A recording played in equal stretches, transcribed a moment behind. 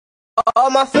All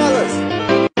my fellas.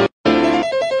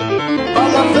 All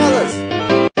my fellas.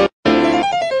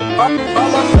 All my fellas. All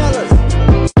my fellas.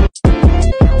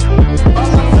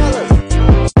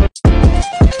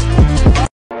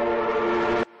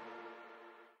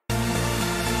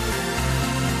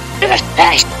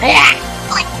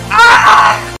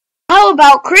 How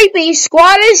about Creepy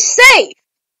Squad is safe?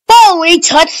 But we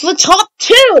touched the top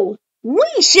 2.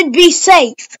 We should be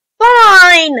safe.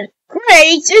 Fine.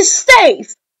 Great is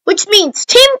safe, which means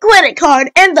Team Credit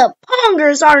Card and the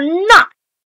Pongers are not.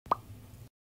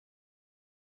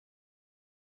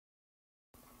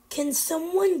 Can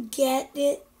someone get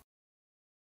it?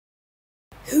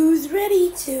 Who's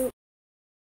ready to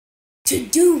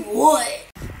do what?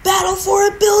 Battle for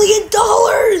 $1 billion!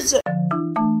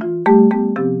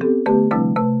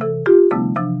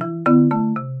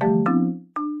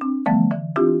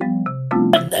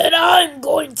 And then I'm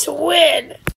going to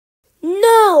win!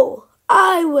 No,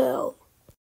 I will.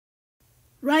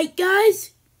 Right,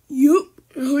 guys? Yup,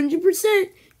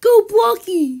 100%. Go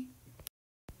Blocky!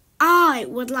 I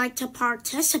would like to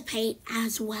participate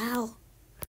as well.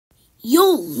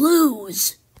 You'll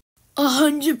lose.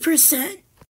 100%.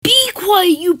 Be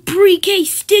quiet, you pre-K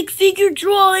stick figure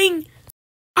drawing.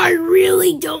 I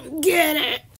really don't get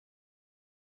it.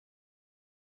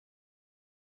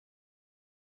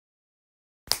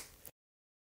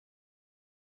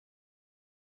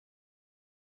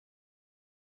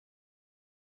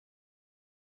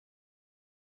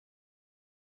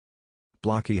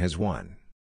 Blocky has won.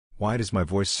 Why does my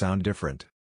voice sound different?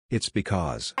 It's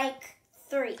because... Like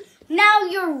 3. Now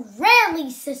you're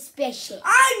really suspicious.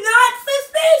 I'm not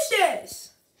suspicious!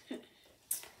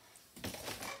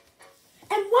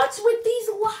 And what's with these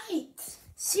lights?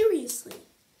 Seriously.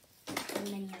 I'm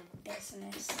in your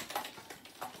business.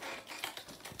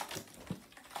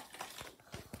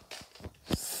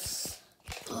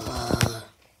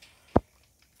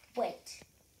 Wait.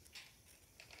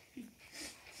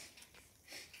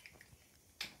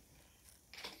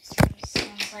 This one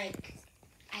sounds like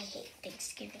I hate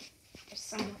Thanksgiving.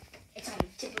 It's on the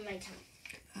tip of my tongue.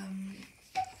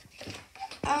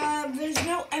 There's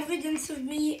no evidence of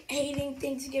me hating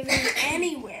Thanksgiving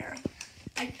anywhere.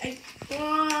 I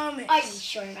promise. Are you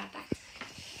sure about that?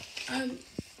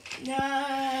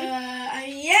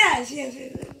 Yes.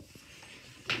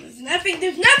 There's nothing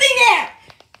there!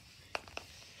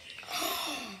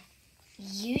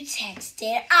 You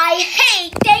texted, I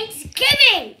hate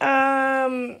Thanksgiving!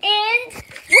 And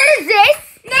what is this?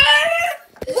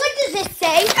 What does it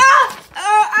say?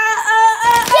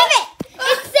 Give it!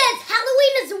 It says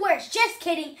Halloween is the worst. Just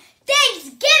kidding.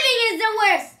 Thanksgiving is the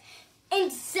worst.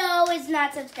 And so is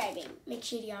not subscribing. Make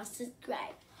sure y'all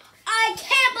subscribe. I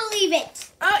can't believe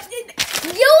it.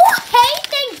 You hate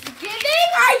Thanksgiving?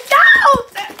 I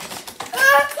don't!